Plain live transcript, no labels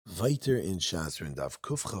Weiter in Shasrin Daf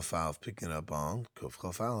Kuf Chaf Aleph, picking up on Kuf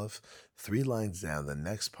Chaf Aleph, 3 lines down, the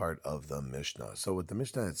next part of the Mishnah. So what the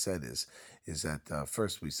Mishnah had said is that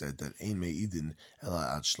first we said that Ein Me'idin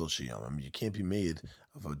Ela Ad Shloshi Yomim. You can't be made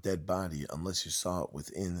of a dead body unless you saw it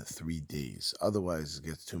within 3 days. Otherwise, it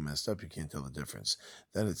gets too messed up. You can't tell the difference.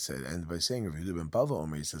 Then it said, and by saying Rav Yehuda ben Bava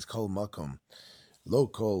Omer, he says Kol Makom Lo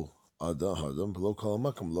Kol. Not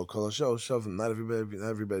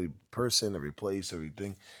everybody person, every place,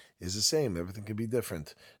 everything is the same. Everything can be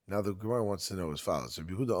different. Now the Gemara wants to know as follows: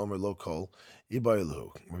 Rabbi Yehuda Omer lo kol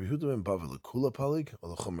ibaylu. Rabbi Yehuda ben Bava lekula palig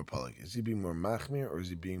or lechomer palig. Is he being more machmir or is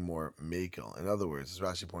he being more makel? In other words, as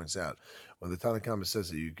Rashi points out, when the Tanna Kama says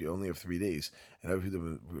that you only have 3 days, and Rabbi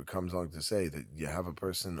Yehuda comes along to say that you have a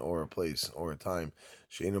person or a place or a time,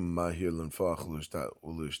 you can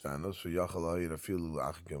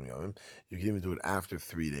even do it after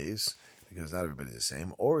 3 days, because not everybody's the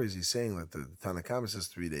same. Or is he saying that the Tanna Kama says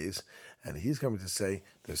 3 days, and he's coming to say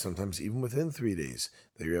that sometimes even within 3 days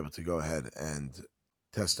that you're able to go ahead and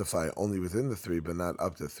testify only within the 3, but not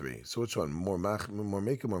up to 3. So which one? More maker, more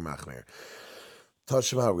machmer?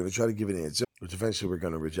 Tashma, we're going to try to give an answer, which eventually we're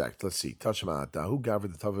going to reject. Let's see. Tashma, Dahu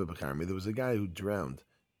Gavra the Tava B'Karmi. There was a guy who drowned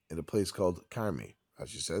in a place called Karmi. As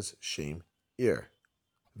she says, shame, ear.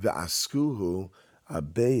 Ve'askuhu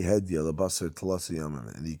abei hedya labasar talasi yamim.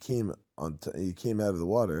 And he came out of the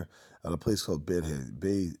water at a place called Bei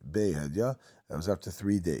Hedya. That was after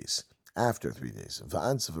 3 days. After 3 days.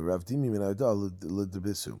 Va'ansav Rav Dimi min Arda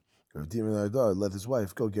l'debisu. Rav Dimi min Arda let his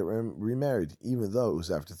wife go get remarried, even though it was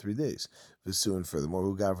after 3 days. Visu, and furthermore,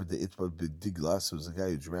 who gaved the itba b'diglas, was a guy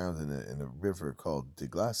who drowned in a river called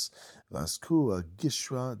Diglas. Vasku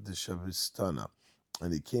gishra de Shabistana.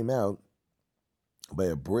 And he came out by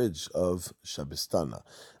a bridge of Shabistana.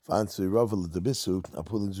 And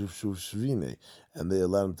they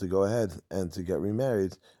allowed him to go ahead and to get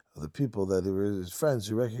remarried. The people that were his friends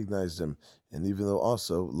who recognized him, and even though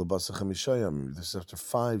also this is after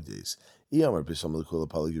 5 daif you want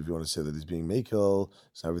to say that he's being makel,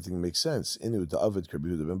 so everything makes sense. Inu David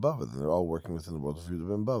Yehuda ben Bava, then they're all working within the world of Yehuda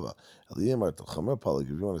ben Bava. If you want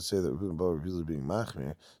to say that Yehuda ben Bava is being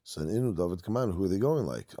machmir, so in Inu David Kaman, who are they going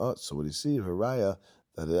like? Oh, so what do you see? Haraya,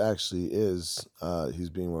 that it actually is he's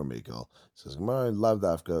being more makel. Says Gemara Lav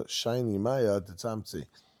Dafka shiny Maya Tetzamtzi.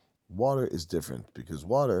 Water is different because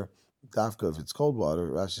water, dafka, if it's cold water,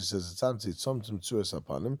 Rashi says it's something tzuras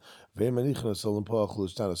upon him.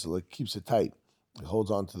 So it keeps it tight. It holds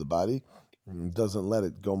on to the body and doesn't let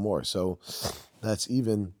it go more. So that's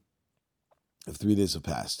even if 3 days have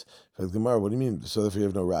passed. For the Gemara, what do you mean? So if you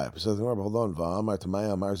have no raya. So the Gemara, hold on.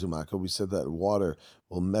 We said that water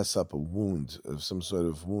will mess up a wound, of some sort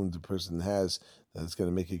of wound the person has, that it's going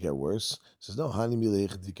to make it get worse. It says no.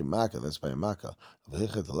 That's by a maka.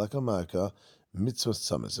 If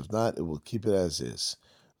not, it will keep it as is.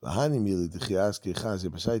 And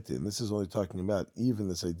this is only talking about even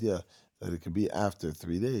this idea that it could be after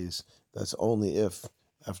 3 days. That's only if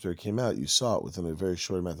after it came out you saw it within a very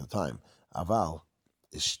short amount of time. Aval,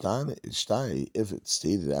 ishtai, if it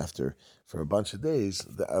stayed after for a bunch of days,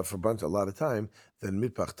 a lot of time, then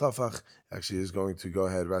mitpach tafach actually is going to go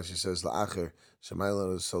ahead. Rashi says la'acher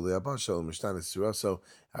shemaylan soliabashal mishtan etzura. So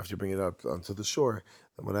after you bring it up onto the shore,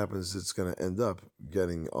 then what happens is it's going to end up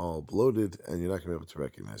getting all bloated, and you're not going to be able to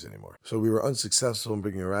recognize it anymore. So we were unsuccessful in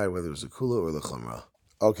bringing a raya, whether it was a kula or the chumrah.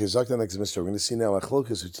 Okay, Zakta next Mishnah. We're going to see now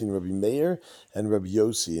achlokas between Rabbi Meir and Rabbi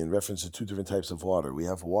Yossi in reference to 2 different types of water. We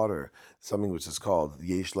have water, something which is called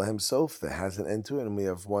Yesh Lahem Sof, that has an end to it, and we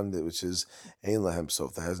have one which is Ein Lahem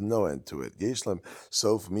Sof, that has no end to it. Yesh Lahem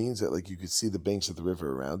Sof means that like you could see the banks of the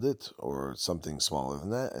river around it, or something smaller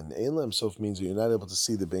than that, and Ein Lahem Sof means that you're not able to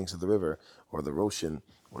see the banks of the river, or the Roshan,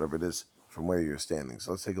 whatever it is, from where you're standing.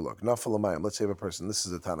 So let's take a look. Nafal Amayim. Let's say you have a person. This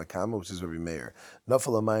is the Tanna Kama, which is Rabbi Meir.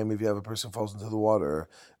 Nafal Amayim, if you have a person falls into the water,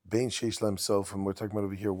 Bein Sheish Lem Sof, and we're talking about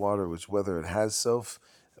over here water, which whether it has Sof,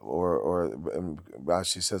 or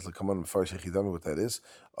Rashi says, come on, what that is.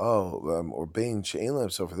 Or Bein Shein Lem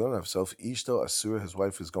Sof, if they don't have Sof, Ishto Asura, his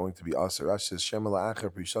wife is going to be Asur. Rashi says, Shemala Acher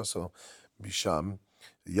Prishaso Bisham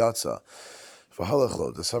Yatza. He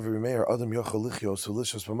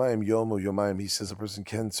says a person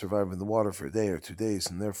can survive in the water for a day or 2 days,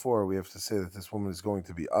 and therefore we have to say that this woman is going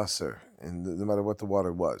to be aser, and no matter what the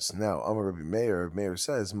water was. Now, Amar Rabbi Meir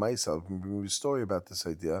says, myself, we bring a story about this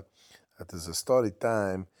idea, that there's a story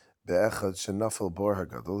time, be'echad shenafel bor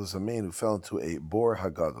hagadol, there's a man who fell into a bor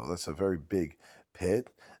hagadol, that's a very big pit,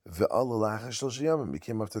 it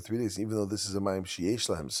came after 3 days, even though this is a mayim sheyesh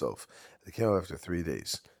lahem sof, it came after 3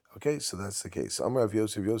 days. Okay, so that's the case. Amar Rav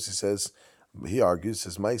Yossi says, he argues,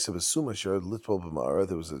 says, there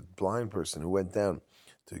was a blind person who went down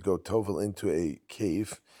to go tovel into a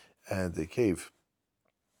cave, and a cave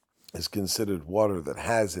is considered water that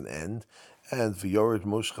has an end, and V'yored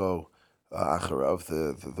Mushcho Acharav,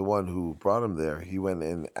 the one who brought him there, he went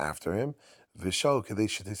in after him. Vishal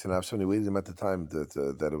Kadesh Titanaf, so he waited him at the time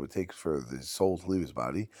that it would take for the soul to leave his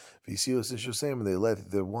body. Visios Ishosam, and they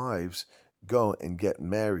let their wives go and get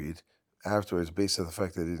married afterwards based on the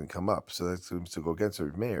fact that he didn't come up. So that seems to go against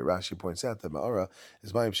Rabbi Meir. Rashi points out that Ma'ara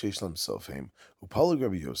is Ma'im Sheishlam Sofim. Upalag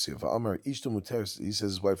Rabbi Yosef, Amar Ishto Muter, he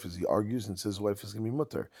says his wife is, he argues and says his wife is going to be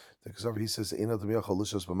mutter. Because he says, Eina Damiachal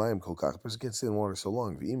Lishos B'mayim Kol Kach, the person can't stay in water so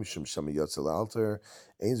long. V'imishum Shami Yotzel Alter,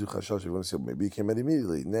 Ein Zu Chashash, you're going to say, maybe he came out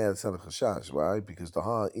immediately. Nah, that's not a Chashash. Why? Because the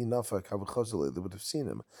Ha, Inafa Kavachazale, they would have seen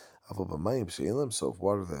him. Aval B'mayim She'ilam, so if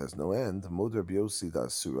water that has no end, Moder B'yosi Da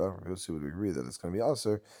Surah, B'yosi would agree that it's going to be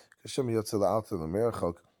Aser,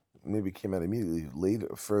 maybe came out immediately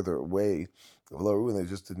later, further away, and they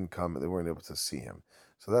just didn't come, and they weren't able to see him.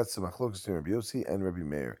 So that's the machlokas between Rabbi Yossi and Rabbi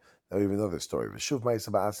Meir. Now we have another story. V'shuv ma'isa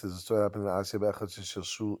ba'aseh is a story happening in Asya b'echad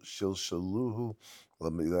shilshaluhu.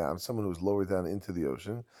 I'm someone who was lowered down into the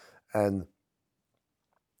ocean, and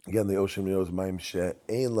again, the ocean knows ma'im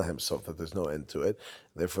she'ein lahem sof, that there's no end to it.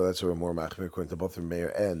 Therefore, that's where we're more machmir according to both Rabbi Meir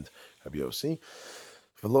and Rabbi Yossi.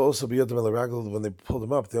 When they pulled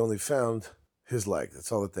him up, they only found his leg.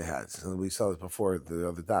 That's all that they had. And we saw this before the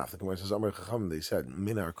other daf. The Gemara says, Amar Chacham, they said,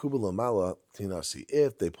 Minar kubula mala tinasi.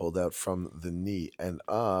 If they pulled out from the knee and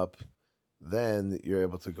up, then you're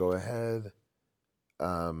able to go ahead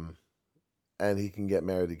and he can get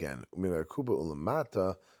married again. Minar kuba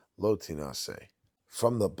ulamata lo tinase.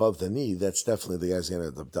 From above the knee, that's definitely the guy's going to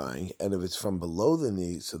end up dying. And if it's from below the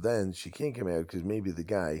knee, so then she can't get married because maybe the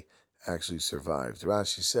guy actually survived.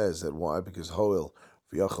 Rashi says that why? Because Hoil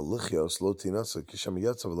maybe the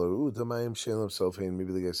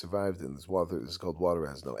guy survived, and this water is called water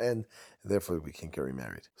has no end, and therefore we can't get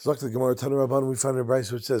remarried. So look at the Gemara Tanur Rabban, we find a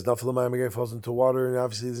Bryce which says Nafalamai guy falls into water, and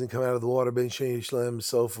obviously he doesn't come out of the water. Ben Sheishlem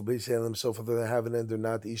Sofa, Ben Sofa, whether they have an end or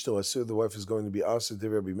not. Ishto Asur, the wife is going to be Asur to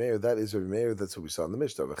Rabbi Meir. That is Rabbi Meir. That's what we saw in the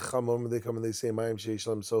Mishnah. When they come and they say Mayim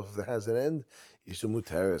Sheishlem Sofa, if it has an end, Ishto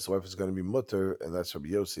Muteris, the wife is going to be Mutter, and that's Rabbi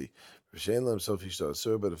Yossi. But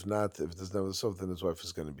if not, if it doesn't have the sof, then his wife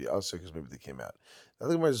is going to be usher because maybe they came out. Now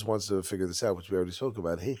the Gemara just wants to figure this out, which we already spoke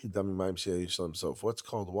about. What's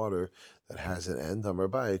called water that has an end?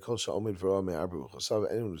 Anyone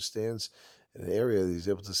who stands in an area that he's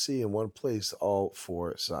able to see in one place all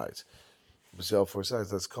four sides. If you all four sides,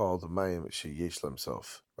 that's called mayim sheyesh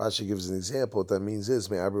lemsof. Rashi gives an example. What that means is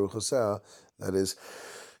that is.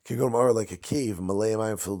 Can go to like a cave, Malay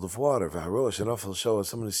Mayim filled with water. V'harosh and awful show.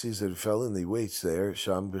 Someone who sees that it fell in, he waits there.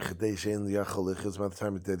 Sham b'chadei shein liyachal lichus. By the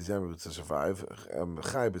time it's dead, he's able to survive.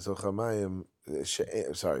 Chai b'toch hamayim.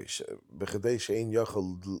 Sorry, b'chadei shein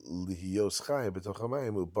yachal lihiyos chai b'toch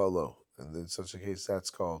hamayim ubalo. And in such a case,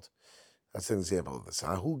 that's an example of this.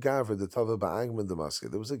 Hahu gaver the tava ba'agman Damascus.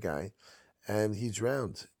 There was a guy, and he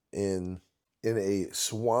drowned in a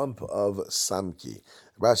swamp of Samki.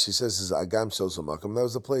 Rashi says this is Agam Sosomakam. That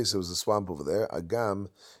was the place. There was a swamp over there. Agam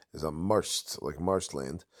is a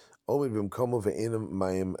marshland. It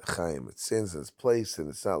stands in its place, and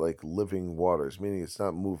it's not like living waters, meaning it's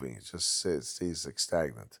not moving. It just stays like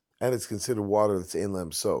stagnant. And it's considered water that's ein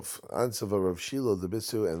lam sof. Ansava Rav Shilo the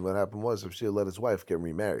Bisu, and what happened was Rav Shilo let his wife get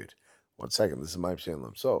remarried. 1 second, this is my ein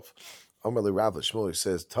lam sof. Amarli Rav Shmuel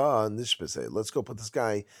says, Ta nishbese. Let's go put this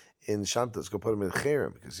guy in Shanta. Let's go put him in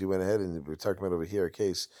Cherem, because he went ahead and we're talking about over here a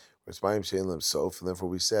case where it's Mayim Shein Lam Sof, and therefore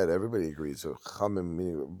we said everybody agreed. So Chamim,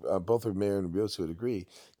 meaning both of Meir and Rabbi would agree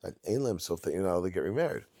that Ein Lam Sof that you're not allowed to get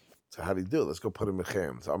remarried. So how do you do it? Let's go put him in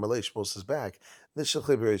Cherem. So Amarli Shmuel says back.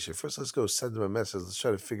 First, let's go send him a message. Let's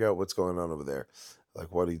try to figure out what's going on over there,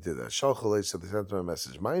 like what he did. That Shalchalei, so they sent him a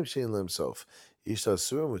message. Mayim Shein Lam Sof. Ishta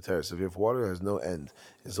Asura Mutar. So if you have water that has no end,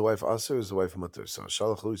 is the wife Asur or is the wife Mutar? So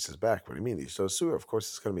Shalchalei says back. What do you mean? Ishta Asura. Of course,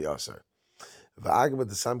 it's going to be Asur. V'agma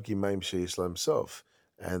the Samki Mayim Sheish Lam Sof.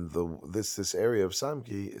 And this area of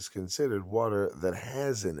Samki is considered water that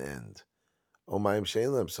has an end. O Mayim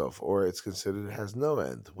Shein Lam Sof, or it's considered it has no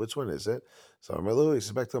end. Which one is it? So Amar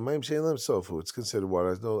is back to Mayim Shein Lam Sof, it's considered water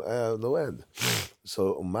has no end.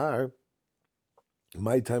 So Umar,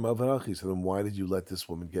 my time Avarachi. So then why did you let this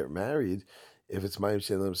woman get married if it's Mayim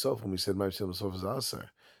Shein Lam Sof when we said Mayim Shein Lam Sof is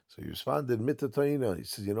Asar? So he responded, Mitta Toina. He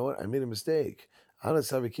said, you know what? I made a mistake.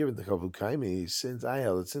 Since I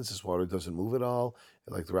held it, since this water doesn't move at all,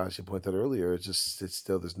 like the Rashi pointed out earlier, it's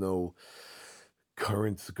still there's no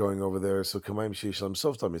current going over there. So Kamayim Sheishlam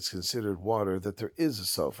Softam, it's considered water that there is a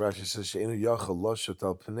self. Rashi says Sheinu Yachal Loshot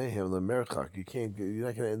Al Pneihem LeMerchak. You're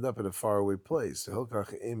not going to end up in a faraway place. The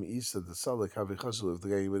Hilkach Im Isa the Salak Havichasul. If the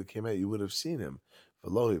guy would have came out, you would have seen him.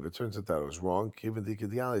 Velohi, but it turns out that it was wrong. Given the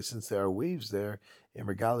Kadiali, since there are waves there, in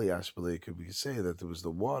Regali Ashbali, we could say that there was the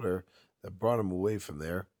water that brought him away from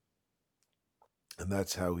there. And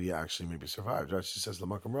that's how he actually maybe survived. Rashi says,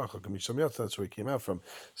 that's where he came out from.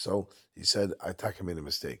 So he said, Taka made a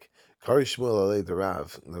mistake. Kari Shmuel Alei the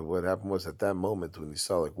Rav. What happened was at that moment when he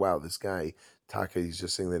saw, like, wow, this guy, Taka, he's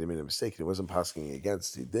just saying that he made a mistake. He wasn't passing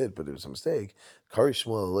against, he did, but it was a mistake. Kari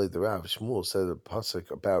Shmuel Alei the Rav. Shmuel said a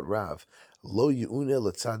pasuk about Rav, Lo Ye'une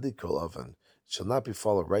L'Tzadik Kol Avan. Shall not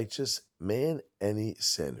befall a righteous man any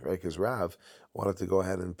sin, right? Because Rav wanted to go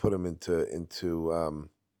ahead and put him into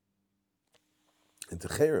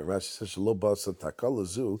Cherem. Rashi says Shelo Basa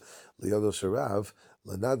Takalazu Liado Sharav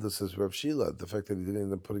Lanada says Rav Shila. The fact that he didn't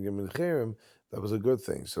end up putting him in Cherem, that was a good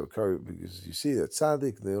thing. So because you see that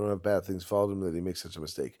tzaddik, they don't have bad things followed him that he makes such a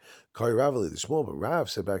mistake. Kari Ravali the Shmuel, but Rav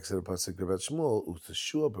said back to the pasuk about Shmuel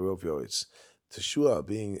Uteshua Barov Yoetz. Teshua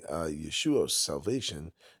being Yeshua's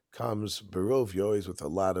salvation comes Barov Yoetz with a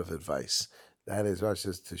lot of advice. That is Rashi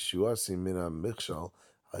says Teshua Simina Michshal.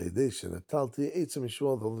 The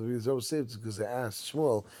only reason I was saved is because they asked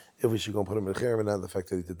Shmuel if we should go and put him in Cherem, and not the fact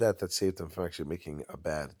that he did that saved him from actually making a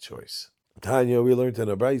bad choice. Tanya, we learned in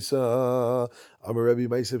a Brisa, Amar Rebbe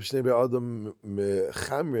Ma'aseh Shnei Be'adam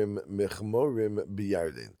Mechamrim Mechmorim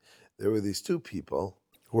B'Yarden. There were these two people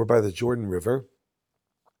who were by the Jordan River,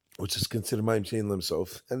 which is considered Ma'im Shein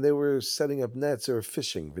Lemsof, and they were setting up nets or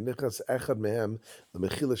fishing. V'nichas echad mehem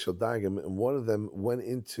l'mechila shel dagim, and one of them went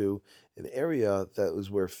into an area that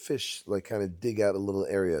was where fish like kind of dig out a little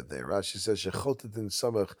area there. Rashi says shechotet in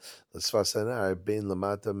samach l'sfas hanar bein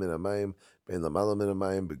lamata min hamayim bein lamala min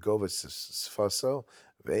hamayim begova sfaso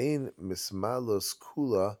vein mismalos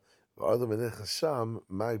kula v'adam v'nichas sham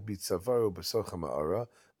mag bitzavaru b'socha ma'ara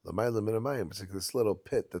lamayla min hamayim. It's like this little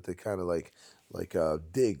pit that they kind of like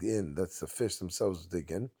dig in. That's the fish themselves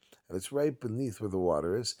dig in, and it's right beneath where the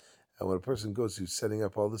water is. And when a person goes, he's setting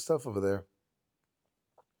up all this stuff over there.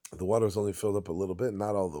 The water is only filled up a little bit,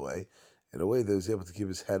 not all the way. In a way that he was able to keep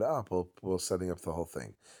his head up while setting up the whole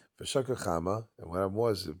thing. V'shakachama, and what happened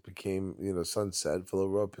was it became sunset. He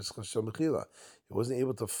wasn't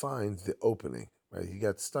able to find the opening. Right, he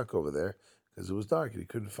got stuck over there because it was dark and he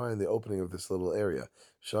couldn't find the opening of this little area.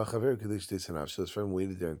 So his friend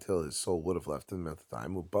waited there until his soul would have left him at the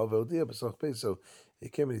time. So he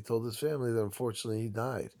came and he told his family that unfortunately he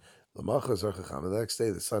died. The next day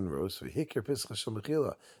the sun rose. The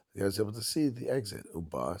guy was able to see the exit.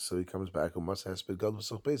 So he comes back.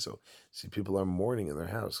 See, people are mourning in their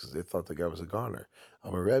house because they thought the guy was a goner.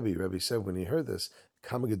 Rebbe said when he heard this,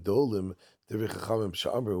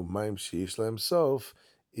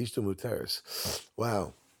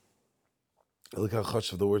 wow. Look how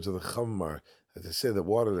much of the words of the Chamar that they say that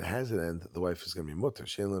water that has an end, the wife is going to be mutter.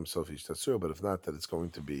 But if not, that it's going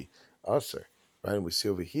to be aser. Right? And we see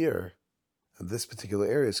over here, this particular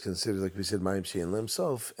area is considered, like we said, Mayim Shein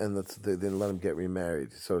Lemsof, and they didn't let him get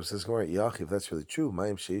remarried. So it says, if that's really true,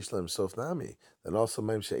 Mayim Sheish Lemsof Nami, then also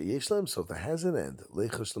Mayim Sheish Lemsof, that has an end.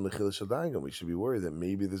 Leichush Lemechila Shadagim. We should be worried that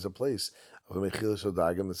maybe there's a place of a Mechila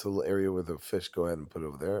Shadagim, this little area where the fish go ahead and put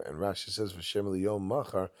over there. And Rashi says, V'shem Liyom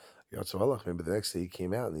Machar, maybe the next day he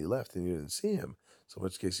came out and he left and you didn't see him. So in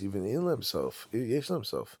which case, even in Lemsof, Yesh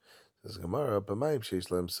Lemsof, says Gemara, B'mayim Sheish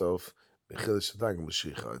Lemsof,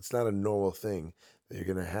 it's not a normal thing that you're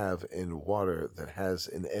going to have in water that has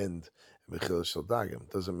an end. It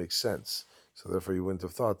doesn't make sense. So therefore, you wouldn't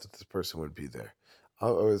have thought that this person would be there.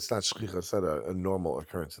 Or it's not shchicha, it's not a normal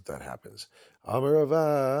occurrence that happens. Amar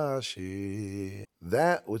Ravashi.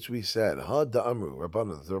 That which we said, Had da Amru,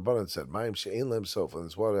 Rabbanan, the Rabbanan said, Mayim she'ein lem sof, when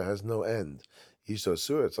this water has no end. Yishto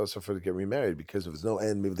Surah, it's also for to get remarried because if there's no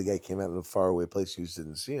end, maybe the guy came out in a faraway place, you just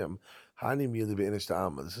didn't see him.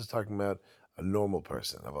 This is talking about a normal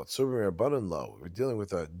person. About Surah Rabbanan Lo, we're dealing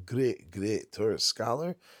with a great Torah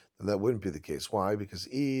scholar, then that wouldn't be the case. Why? Because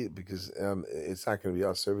it's not going to be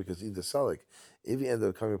us, sir, because the Salik, if you end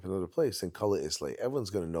up coming up another place, then Kala Islay,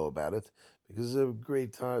 everyone's going to know about it because he's a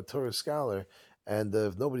great Torah scholar. And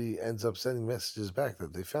if nobody ends up sending messages back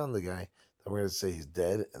that they found the guy, then we're going to say he's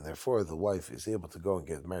dead, and therefore the wife is able to go and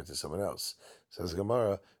get married to someone else. Says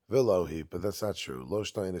Gemara, Vilohi, but that's not true. Lo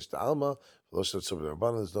shnainish ta'alma, lo shnat subad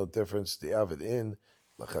rabbanan, there's no difference. The avid in,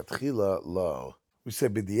 lachatchila lo. We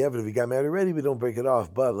said, but the if he got married already, we don't break it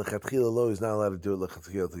off. But lechatchila lo, he's not allowed to do it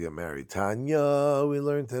lechatchila to get married. Tanya, we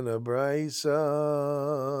learned in a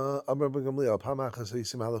brayso. Amar ben Gamliel, pamachas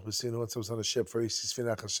yisim halach b'sinu. Once I was on a ship for Isis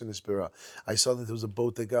finachas shenispira. I saw that there was a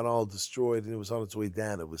boat that got all destroyed and it was on its way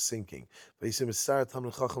down. It was sinking. V'yisim estar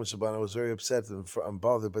Talmid Chacham shaban. I was very upset and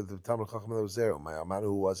bothered by the Talmid Chacham that was there. My Amanu,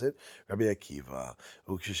 who was it? Rabbi Akiva.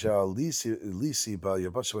 Ukishal Lisi Bal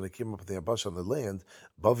Yabasha, when it came up with the Yabasha on the land.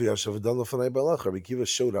 Rabbi Kiva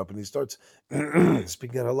showed up and he starts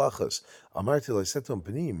speaking at halachas. Amartil, I said to him,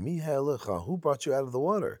 B'ni, mi ha'elecha, who brought you out of the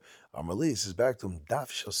water? Amarli, he says back to him,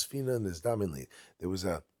 Daf shasfina nizdaminli. There was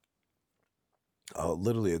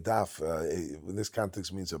literally a daf, in this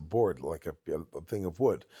context means a board, like a thing of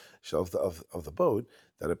wood, shelf of the boat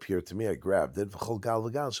that appeared to me. I grabbed it. V'chol gal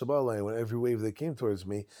v'gal shabalai. When every wave that came towards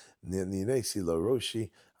me, ninesi lo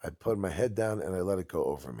roshi, I put my head down and I let it go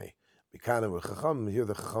over me. Here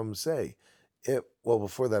the Chacham say, well,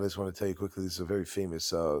 before that, I just want to tell you quickly, this is a very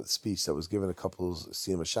famous speech that was given a couple of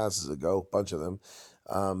Siyam Shazes ago, a bunch of them.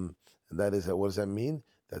 And that is, what does that mean?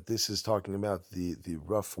 That this is talking about the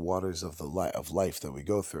rough waters of life that we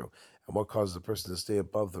go through. And what causes a person to stay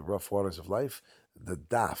above the rough waters of life? The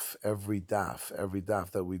daf, every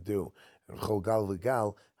daf that we do. And chol gal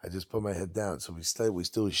v'gal, I just put my head down. So we still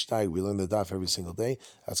shtag. We learn the daf every single day.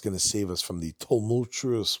 That's going to save us from the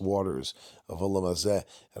tumultuous waters of Olam Hazeh.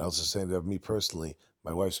 And I was just saying that me personally,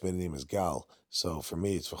 my wife's maiden name is Gal. So for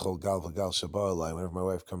me, it's v'chol gal v'gal shabalai. Whenever my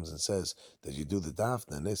wife comes and says, "Did you do the daf?"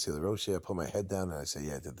 Then they say the roshi. I put my head down and I say,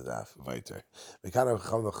 "Yeah, I did the daf." Vayter. We kind of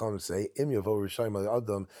say, "Im yavo rishayim al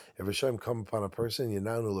adam." If rishayim come upon a person,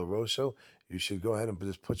 yinanu l'rosho, you should go ahead and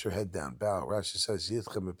just put your head down. Bow. Rashi says,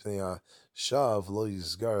 "Yitchem mipnei shav lo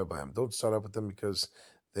yizgar b'hem." Don't start up with them because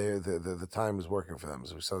the time is working for them.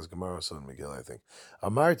 As we saw as Gemara so in Megillah, I think.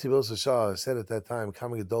 Amar Tibil Shah said at that time,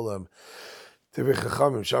 "Coming Gedolam." Tivei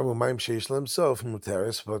Chachamim Shamu Maim Sheish Lemsof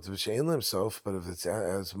Muteris, but if Shein Lemsof, but if it's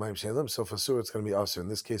as Maim Shein Lemsof Asur, it's going to be Asur. In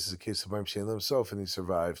this case, it's a case of Maim Shein Lemsof, and he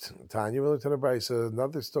survived. Tanya Millington Abraisa,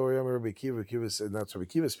 another story. I'm Rabbi Kiva. And that's Rabbi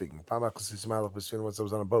Kiva speaking. Pamach Malach B'Sfina. Once I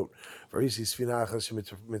was on a boat. Varisi Sfinachas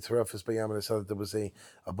Mitzrafis Bayam, and I saw that there was a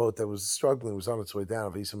boat that was struggling, was on its way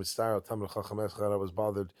down. Varisi Mitzvah Talmid Chacham Echad. I was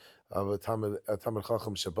bothered of a Talmid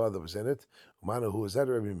Chacham Shabbat that was in it. Umanu, who was that?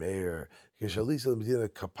 Rabbi Meir. Kishalisa Medina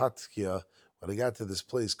Kapatkia. When I got to this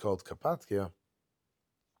place called Kapatkia,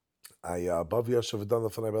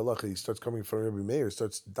 he starts coming from Rabbi Meir,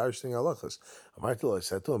 starts darshing halachas. I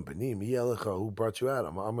said to him, Benim, who brought you out?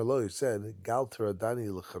 He said, Gal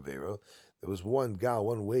Dani lechavero. There was one gal,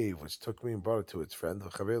 one wave, which took me and brought it to its friend,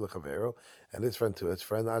 and its friend to its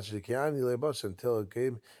friend, until it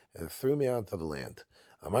came and threw me onto the land.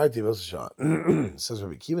 Says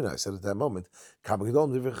Rabbi Kiva, I said at that moment, okay.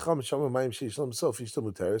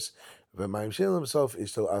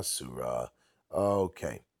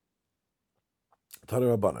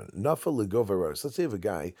 Let's say if a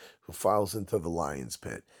guy who falls into the lion's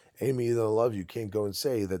pit, Amy, you don't love, you can't go and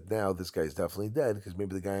say that now this guy's definitely dead because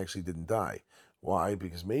maybe the guy actually didn't die. Why?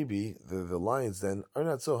 Because maybe the lions then are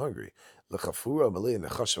not so hungry. But if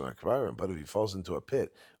he falls into a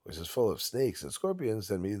pit which is full of snakes and scorpions,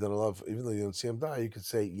 then maybe you don't love, even though you don't see him die, you could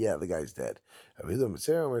say, yeah, the guy's dead. Even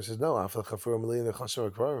says, no, even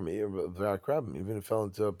if he fell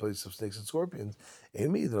into a place of snakes and scorpions,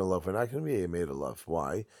 and me don't love, we're not going to be made of love.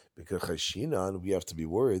 Why? Because Chashinan, we have to be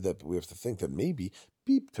worried that we have to think that maybe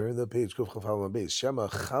turn the page. Shema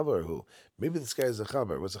Chavarhu. Maybe this guy is a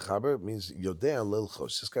Chavar. What's a Chavar? It means Yodea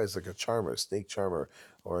Lilchos. This guy is like a charmer, snake charmer,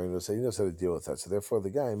 or he knows how to deal with that. So therefore, the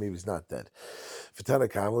guy maybe he's not dead. Fatana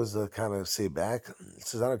Kamal is the kind of say back. It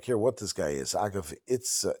says, I don't care what this guy is. Agav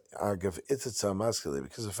Itzitza Maskele,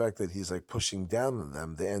 because of the fact that he's like pushing down on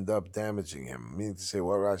them, they end up damaging him. Meaning to say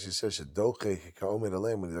what Rashi says,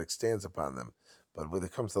 when he like stands upon them. But when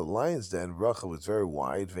it comes to the lion's den, Rachel was very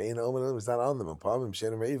wide. Ve'en omen is not on them. Upon them,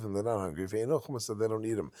 even they're not hungry. Ve'en ochma, so they don't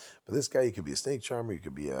eat him. But this guy, he could be a snake charmer, he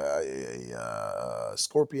could be a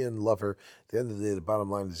scorpion lover. At the end of the day, the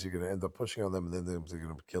bottom line is you're going to end up pushing on them, and then they're going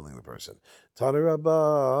to be killing the person.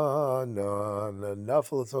 Tanarabba,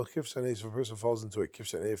 nafal kifshanei. If a person falls into a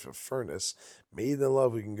kifshanei, a furnace, made in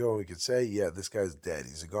love, we can go and we can say, yeah, this guy's dead.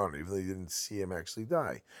 He's a goner, even though you didn't see him actually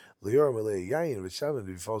die. Lior Malay Yayin, which if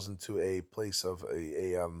he falls into a place of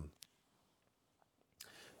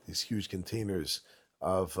these huge containers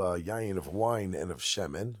of yayin, of wine, and of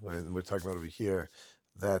shemen. And we're talking about over here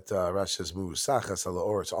that Rashi says Musachas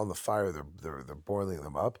or it's on the fire, they're boiling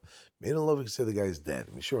them up. Made in love, we can say the guy's dead.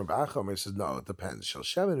 Mishur Ba'acham says no, it depends. Shel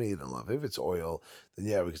Shemin made in love. If it's oil, then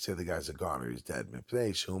yeah, we can say the guy's a goner, he's dead.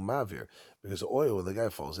 Mipnei Shum Mavir, because oil, when the guy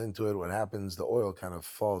falls into it, what happens? The oil kind of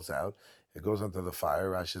falls out. It goes onto the fire.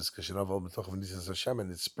 Rashi says Kashinavol B'tochav Nisas Hashem, and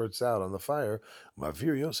it spurts out on the fire.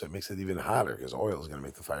 Mavir Yosef makes it even hotter because oil is going to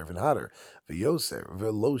make the fire even hotter. V'Yosef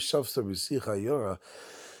v'lo shavsa b'sicha yora.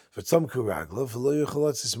 For some kuraglov, lo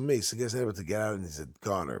yochalotz mace. The guy's not able to get out and he's a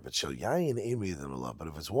goner. But shel yayin amy them a lot. But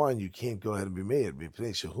if it's wine, you can't go ahead and be made.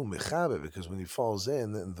 Because when he falls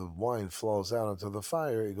in and the wine falls out onto the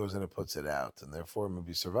fire, it goes in and puts it out, and therefore it may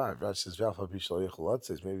be survived. Rashi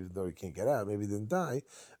says maybe even though he can't get out, maybe he didn't die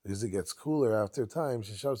because it gets cooler after time.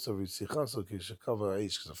 Because the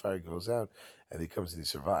fire goes out and he comes and he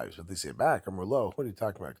survives. But they say back, what are you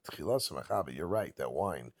talking about? You're right, that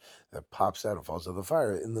wine that pops out and falls into the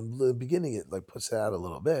fire. In the beginning, it like puts it out a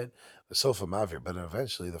little bit, the sofa mavir, but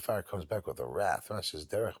eventually the fire comes back with a wrath. Rashi's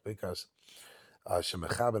derech because when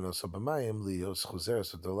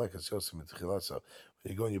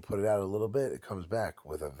you go and you put it out a little bit, it comes back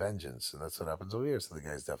with a vengeance, and that's what happens over here. So the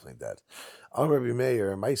guy's definitely dead. Rabbi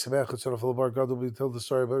Meir, we told the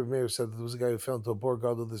story about Rabbi Meir said that there was a guy who fell into a bar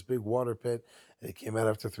gadol, this big water pit, and he came out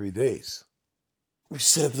after 3 days. We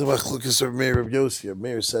said the Machlukas of Meir of Yossi.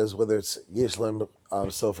 Meir says whether it's Yeshlem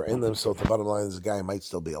Sof or in them, so the bottom line is the guy might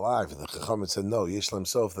still be alive. And the Chachamim said no, Yeshlem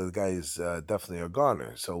Sof, the guy is definitely a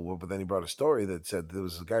goner. So, but then he brought a story that said there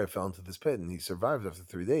was a guy who fell into this pit and he survived after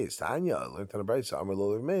 3 days. Tanya learned on a brayso. Amar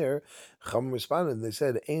lo Meir. Chachamim responded and they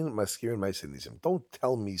said, "Ein maskir and ma'aseh nisim." Don't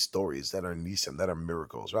tell me stories that are nisim, that are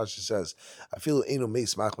miracles. Rashi says, "I feel einu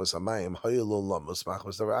meis machmas amayim hayelon lamos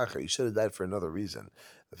machmas daracher." You should have died for another reason.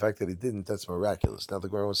 The fact that he didn't, that's miraculous. Now the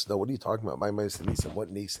Gemara wants to know, what are you talking about? My ma'aseh nisim. What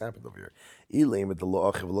nice happened over here? Elaim at the lo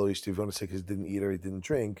achiv lo yishtiv. You want to say because he didn't eat or he didn't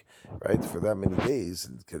drink, right, for that many days,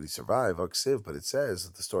 and could he survive? Aksiv, but it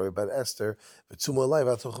says the story about Esther.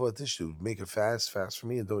 Make a fast for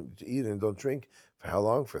me, and don't eat and don't drink. For how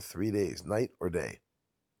long? For 3 days, night or day.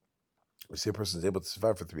 We see a person is able to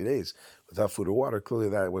survive for 3 days without food or water. Clearly,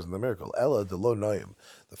 that wasn't the miracle. Ella de lo noyim,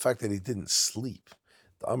 the fact that he didn't sleep.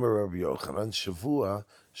 The Amar Rabbi Yochanan Shavua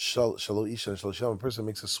Shalo Isha and Shalosham. A person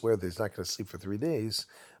makes us swear that he's not going to sleep for 3 days.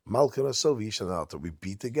 Malkin Asovi Isha Alta. We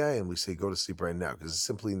beat the guy and we say go to sleep right now because it's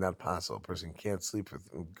simply not possible. A person can't sleep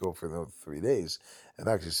go for another 3 days and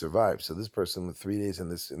actually survive. So this person with 3 days in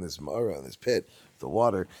this mara, in this pit, the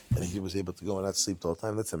water, and he was able to go and not sleep the whole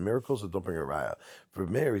time. That's a miracle. So don't bring a raya. For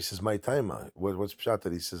Mary, he says my taima. What's pshat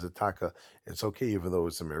that he says ataka? It's okay even though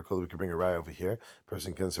it's a miracle. We can bring a raya over here. A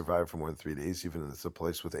person can survive for more than 3 days, even if it's a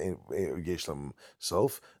place with yeshlam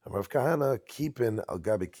sof. And Rav Kahana keepin al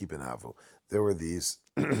gabi keepin havu. There were these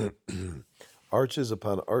arches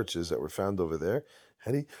upon arches that were found over there,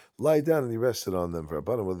 and he lied down and he rested on them. For a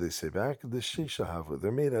bottom, what do they say back? The shisha havu.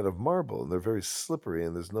 They're made out of marble and they're very slippery,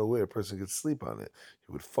 and there's no way a person could sleep on it.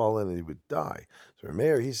 He would fall in and he would die. So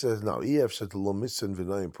Meir, he says, no, it's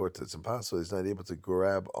impossible. He's not able to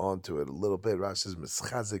grab onto it a little bit. Rashi says,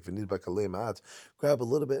 grab a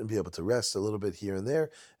little bit and be able to rest a little bit here and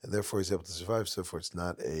there, and therefore he's able to survive. So therefore it's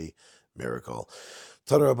not a miracle.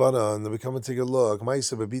 Tana Rabbana, and then we come and take a look.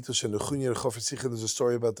 There's a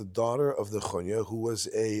story about the daughter of the Chonya who was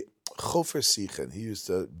a chofer sichen. He used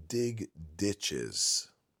to dig ditches.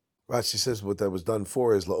 Rashi says what that was done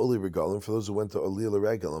for is la'oli regalim, for those who went to Aliyah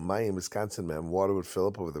Regal, and Mayim, Wisconsin, man, water would fill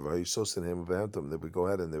up over there. They would go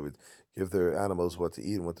ahead and they would give their animals what to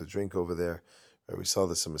eat and what to drink over there. We saw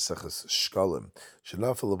this in Maseches Shkalim.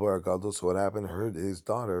 Shenafel l'Bor Gadol. So what happened? His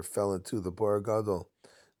daughter fell into the Bor Gadol.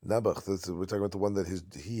 Nabach, we're talking about the one that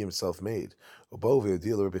he himself made. Obove, a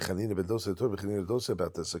dealer, Rabbi Chanina ben Dosa, Rabbi Chanina Dosa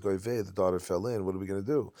about this. Like, the daughter fell in. What are we going to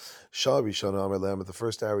do? Shal Rishana Amar Lam. At the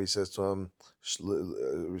first hour, he says to him,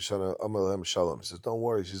 Rishana Amar Lam Shalom. He says, don't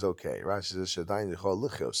worry, she's okay. Rashi says, Shadayin Yechol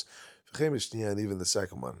Lichos. And even the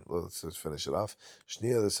second one. Let's finish it off.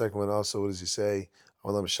 Shnia, the second one also, what does he say?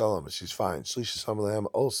 Amar Lam Shalom. She's fine. Shlish Amar Lam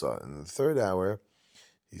also. In the third hour,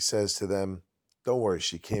 he says to them, don't worry,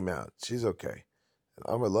 she came out. She's okay. And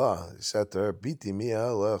Amar La, he said to her, Biti mi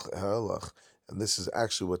ha'alach. And this is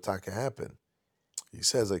actually what Taka happened. He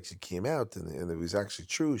says, like, she came out, and it was actually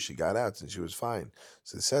true. She got out, and she was fine.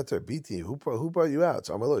 So he said to her, Biti, who brought you out?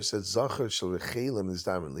 So Amar La, he said, Zachar shel rechelim is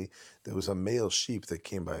diamondly. There was a male sheep that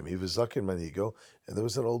came by me. He was Zakir manigo, and there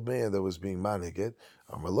was an old man that was being manhigit.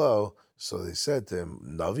 Amar La, so they said to him,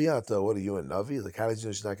 Naviata, what are you, a Navi? Like, how did you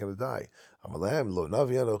know she's not going to die? Amalahem lo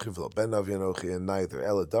Navi anochi v'lo ben Navi anochi, and neither.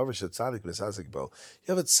 Ela davar shetzadik misazik bo.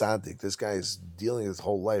 You have a tzaddik. This guy is dealing his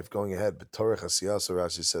whole life going ahead. But Torah Chasiyasa,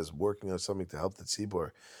 Rashi says, working on something to help the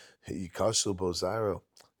tzibor. Yikashu bo zairo.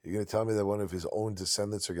 You're going to tell me that one of his own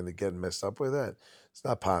descendants are going to get messed up with that? It's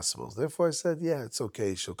not possible. Therefore, I said, yeah, it's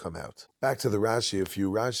okay. She'll come out. Back to the Rashi. A few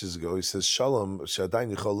Rashis ago, he says, Shalom,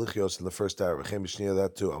 Shadain Yichol Lichios in the first hour. V'chem B'shniya,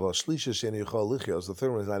 that too. Aval Shlisha Sheni Yichol Lichios. The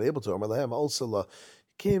third one is not able to. Amar Lahem also la.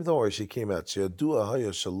 Came, don't worry, she came out. She adua haya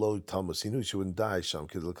shalo tamus. He knew she wouldn't die. Sham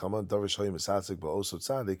kidl kaman davar shayim esatzik but also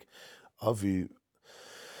tzadik avi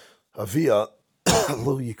avia.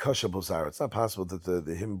 It's not possible that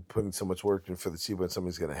the him putting so much work in for the tzibur and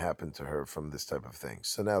something's going to happen to her from this type of thing.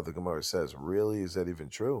 So now the Gemara says, really, is that even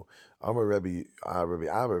true? Amar Rabbi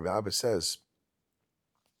Abba says,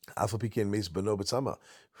 Alpha Pikin Meis Bano B'Tzama.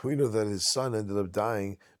 We know that his son ended up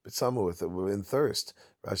dying B'Tzama in thirst.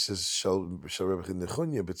 Rashi says, Shal Rabbi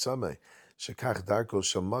Nechunya B'Tzama. Shekach Darko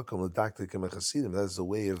Shamakom Ledaktik Mechasidim. That's the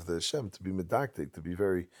way of the Hashem, to be medaktik, to be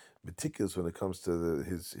very meticulous when it comes to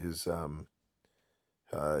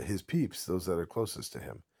his peeps, those that are closest to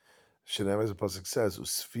him. Shenam, as the pasuk says,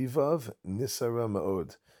 "Usvivav nisara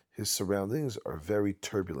ma'od." His surroundings are very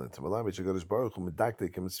turbulent. Hashem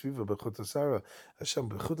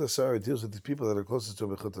b'chutasara deals with these people that are closest to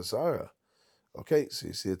him b'chutasara. Okay, so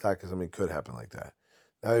you see, attack something could happen like that.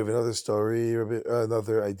 Now we have another story,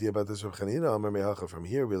 another idea about this. From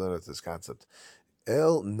here, we learn this concept.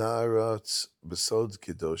 El naratz besod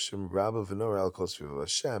kedoshim rabba v'nor al kol svivav.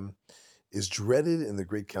 Hashem is dreaded in the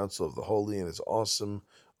great council of the holy and is awesome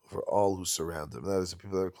over all who surround him. That is, the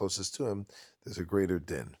people that are closest to him, there's a greater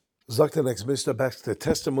din. Zakta next Mishnah, back to the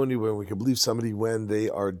testimony where we can believe somebody when they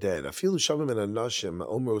are dead. Afilu shavim and anashim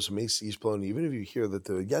omros meisi ishploni. Even if you hear that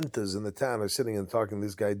the yentas in the town are sitting and talking,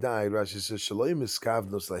 this guy died. Rashi says shaloim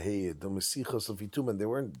iskavnos laheyed domesichos lefituma. They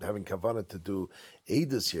weren't having kavanah to do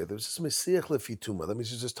edus here. There was just mesiach lefituma. That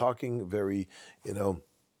means he's just talking very,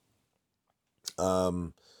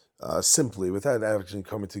 simply, without actually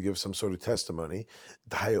coming to give some sort of testimony.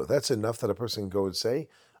 That's enough that a person can go and say,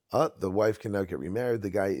 the wife can now get remarried, the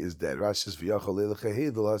guy is dead. Rashi says,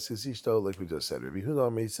 like we just said. Rabbi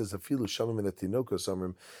Huda says,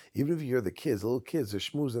 even if you hear the kids, the little kids, they're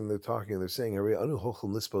schmoozing, they're talking, they're saying, we're on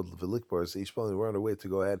our way to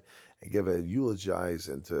go ahead and give a eulogize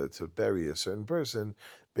and to bury a certain person.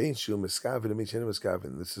 This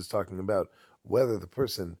is talking about whether the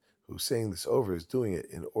person who's saying this over is doing it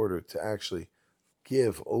in order to actually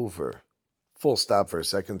give over. Full stop for a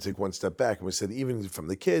second, take one step back, and we said even from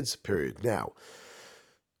the kids, period. Now,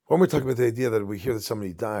 when we're talking about the idea that we hear that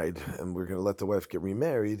somebody died and we're going to let the wife get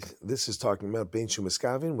remarried, this is talking about Bein Shu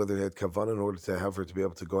Miskavin, whether he had kavanah in order to have her to be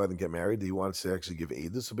able to go ahead and get married. He wants to actually give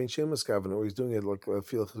edus. So Bein Shu Miskavin, or he's doing it like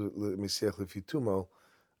Mesiach Lefitumo.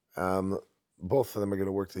 Both of them are going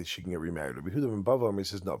to work that she can get remarried. Rabbi Huda ben Bava he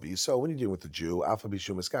says no. But so when you're dealing with the Jew, Alpha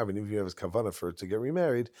Bishum Miskavin, even if you have his kavanah for her to get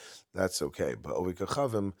remarried, that's okay. But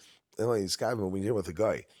Ovikachavim, when you're dealing with a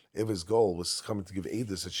guy, if his goal was coming to give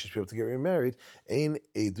edus that she should be able to get remarried, ain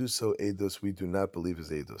eduso edus, we do not believe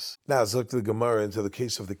his edus. Now let's look to the Gemara into the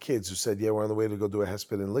case of the kids who said, yeah, we're on the way to go do a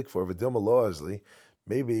hesped in Likfor. V'dilma loazli,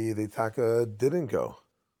 maybe the taka didn't go.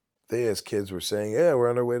 They as kids were saying, yeah, we're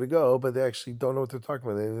on our way to go, but they actually don't know what they're talking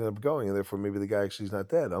about. They ended up going, and therefore maybe the guy actually is not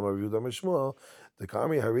dead. Amar Yehuda Shmuel, the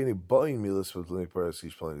Kami Harini Boeing Milas with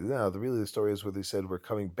Now, the story is where they said we're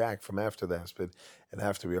coming back from after the hesped, and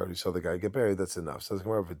after we already saw the guy get buried, that's enough. So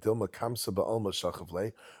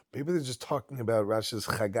maybe they're just talking about Rashi's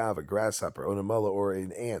Chagav, a grasshopper, Onamala, or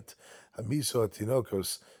an ant. Hamiso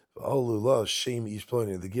Tinokos. Shame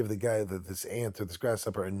they give the guy this ant or this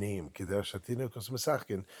grasshopper a name.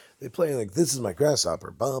 They play like, this is my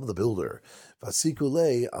grasshopper, Bob the Builder.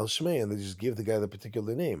 Vasikule al Shmei, and they just give the guy the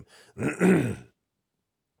particular name. And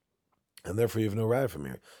therefore you have no right from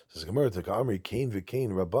here. Says Gemara to Amri Kain v'Kain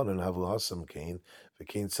Rabbanan Havlasam Kain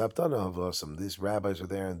v'Kain Saptana Havlasam. These rabbis were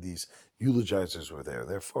there and these eulogizers were there.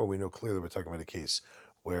 Therefore we know clearly we're talking about a case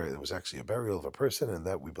where it was actually a burial of a person, and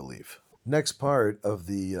that we believe. Next part of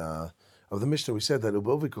the Mishnah, we said that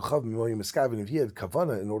if he had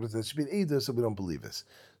kavana in order to be an edus, so we don't believe this.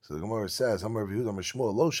 So the Gemara says,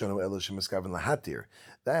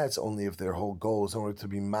 that's only if their whole goal is in order to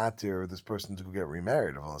be matir, this person to get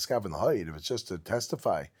remarried. If it's just to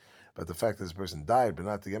testify about the fact that this person died but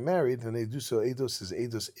not to get married, then they do so. His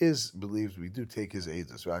edus is believed. We do take his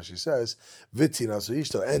edus. Rashi says, "Vitina so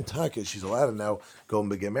ishto and taka." She's allowed to now go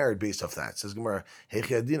and get married based off that. Says Gemara,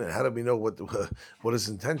 "Hechiadina." How do we know what his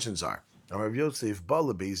intentions are? Rav Yosef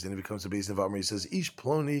Bala Beis Din, he becomes a Beis Din of Amr. He says, Ish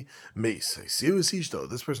Ploni Mace. I see who's Ishto.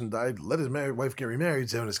 This person died. Let his wife get remarried.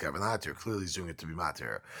 Zevon Eskaven Hatir. Clearly, he's doing it to be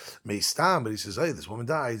matir. Mace Tam, but he says, hey, this woman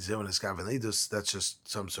died. Zevon Eskaven Edus. That's just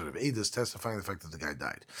some sort of Edus testifying the fact that the guy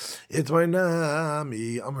died.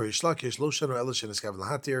 Itwainami Amr Ishlakish Lo Shanu Elish Eskaven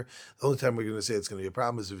Hatir. The only time we're going to say it's going to be a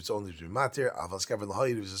problem is if it's only to be matir. Aval Eskaven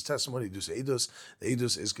Lahayid. If it's his testimony, Edus Edus. The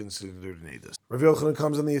Edus is considered an Edus. Rav Yochanan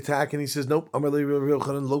comes on the attack and he says, nope. Amr Le Rav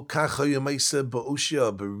Yochanan Lo Kacha Yamaisa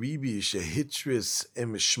Ba'ushia Baribi Shehitris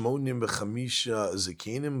Emishmonim Bechamisha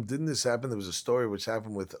Zakenim. Didn't this happen? There was a story which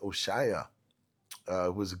happened with Oshaya,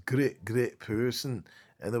 who was a great person,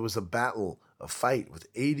 and there was a battle, a fight with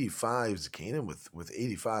 85 Zakenim, with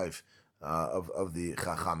 85 of the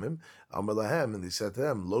Chachamim. Amr Lahem, and they said to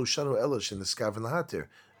them, Lo Shanu Elish in the Skaven Lahatir,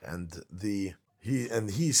 and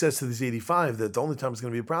he says to these 85 that the only time it's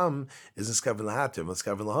going to be a problem is in Skaven Lahatim. And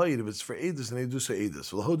Skaven Lahayid, if it's for Edus, and Edus are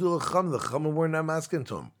Edus. Well, the Chachamim were not asking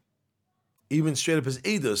to him. Even straight up as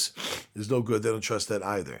Edus is no good. They don't trust that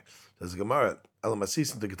either. Says the Gemara,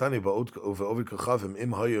 Elamasis and the Ketani over Ovid Kachavim,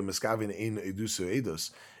 Im Hayu Miskavin Ein Edus or Edus.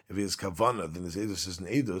 If he is Kavana, then his Edus is an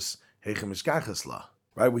Edus, Hechem Mishkachasla.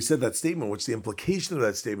 Right, we said that statement, which the implication of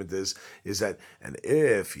that statement is that, and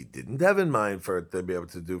if he didn't have in mind for it to be able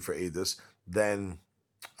to do for Edus, then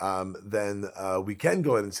we can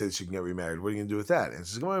go ahead and say that she can get remarried. What are you going to do with that? And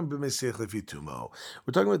we're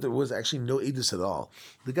talking about there was actually no edus at all.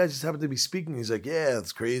 The guy just happened to be speaking. He's like, yeah,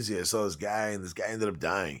 it's crazy. I saw this guy, and this guy ended up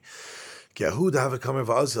dying.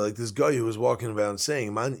 Like this guy who was walking around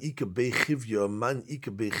saying, Man ika bechivya, man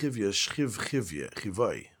ika bechivya, shchiv chivya,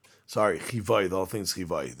 chivay. Sorry, chivay, the whole thing's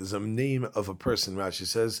chivay. There's a name of a person, Rashi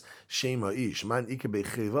says, Shem ha'ish, man ika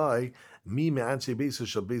bechivay, Mi me'anche beisa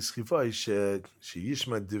shal beis chivay, she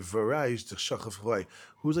yishma divaraish t'chshachav chivay.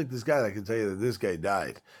 Who's like this guy that can tell you that this guy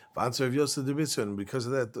died? Answer of Yosef Debitzer, and because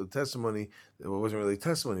of that, the testimony, it wasn't really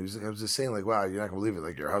testimony. I was just saying, like, wow, you're not going to believe it,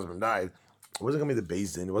 like your husband died. It wasn't going to be the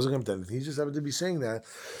Beis Din. It wasn't going to be anything. He just happened to be saying that.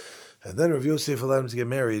 And then Rav Yosef allowed him to get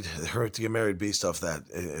married, her to get married based off that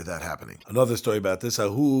happening. Another story about this,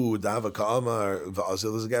 Ahu Dava Ka'amar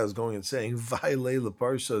Va'azil, this guy was going and saying, Vaile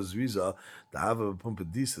Leparsha Zriza, Dava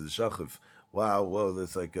Pumpadisa, the Shachav. Wow, whoa,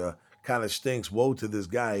 that's like, kind of stinks. Woe to this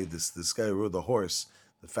guy, this guy who rode the horse,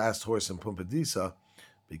 the fast horse in Pumpadisa,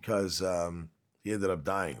 because he ended up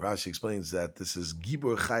dying. Rashi explains that this is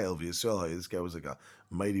Gibor Chayil v'Yisrael. This guy was like a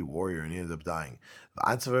mighty warrior, and he ended up dying.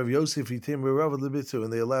 And they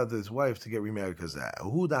allowed his wife to get remarried because of that.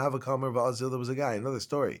 There was a guy. Another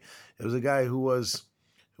story. It was a guy who was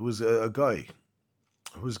a guy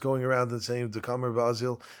who was going around and saying, "Dekamer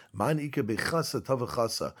v'Azil, man ika bechasa tava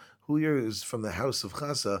chasa." Who here is from the house of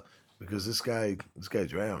Chasa? Because this guy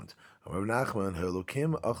drowned. Rav Nachman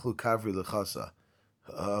Elokim achlu kavri lechasa.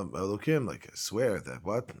 Elokim, like I swear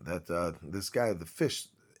that this guy, the fish,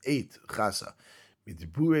 ate chasa. Because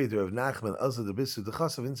Rav Nachman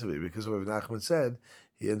said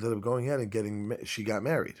he ended up going ahead and she got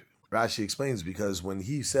married. Rashi explains because when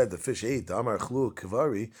he said the fish ate, the Amar Chlu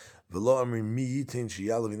Kavari, Velo Amri Mi Yitin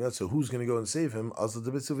Shiyalavinat, so who's going to go and save him? Also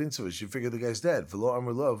the bits of Insavish. She figured the guy's dead. Velo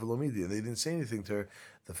Amri Love, Velo Midi. And they didn't say anything to her,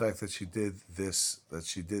 the fact that she did this.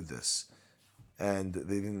 And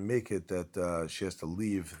they didn't make it that she has to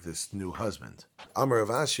leave this new husband. Amar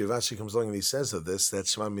Avashi comes along and he says of this, that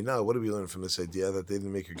Shema Mina, what do we learn from this idea that they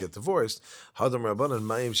didn't make her get divorced? Hadam Rabbanan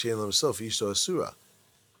Mayim Shein himself Ishto Asura.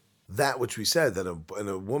 That which we said, that in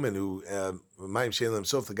a woman who, Mayim Shein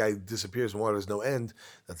himself, the guy disappears and water has no end,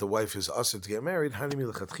 that the wife is usher to get married, Hanimi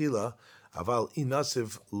L'chatchila, Aval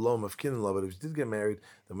inasiv lom of kinla, but if she did get married,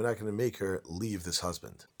 then we're not going to make her leave this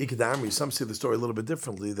husband. Ikadamri, some see the story a little bit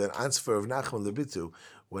differently. That Ansfer of Nachman Lebitu,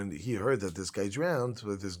 when he heard that this guy drowned,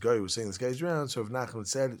 that this guy was saying this guy drowned, so if Nachman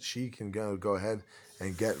said she can go ahead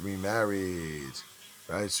and get remarried,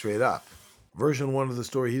 right, straight up. Version 1 of the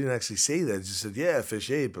story, he didn't actually say that. He just said, yeah, fish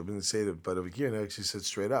ate, but didn't say that. But over here, he actually said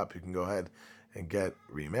straight up, you can go ahead and get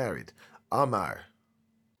remarried. Amar.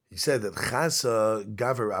 He said that Chasa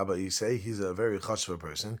Gaver Abba Isay, he's a very chashva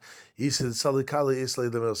person. He said, Salikali Islay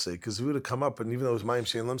Lemilse, because he would have come up, and even though it was Mayim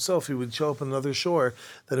Shein himself, he would show up on another shore,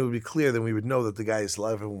 that it would be clear, then we would know that the guy is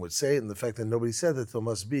alive, everyone would say it, and the fact that nobody said that, there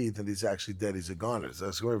must be that he's actually dead, he's a goner. So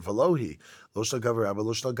that's going Velohi, Loshna Gaver Abba,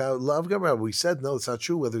 Loshna Lav Gaver Abba. We said, no, it's not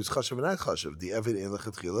true, whether it's chashav or not chashav. The Evid in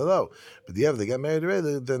Lechatchila lo. But the Evid, they got married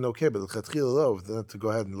already, then okay, but Lechatchila lo, then to go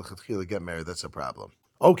ahead and Lechatchila get married, that's a problem.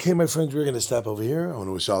 Okay, my friends, we're going to stop over here. I want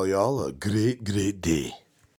to wish all y'all a great day.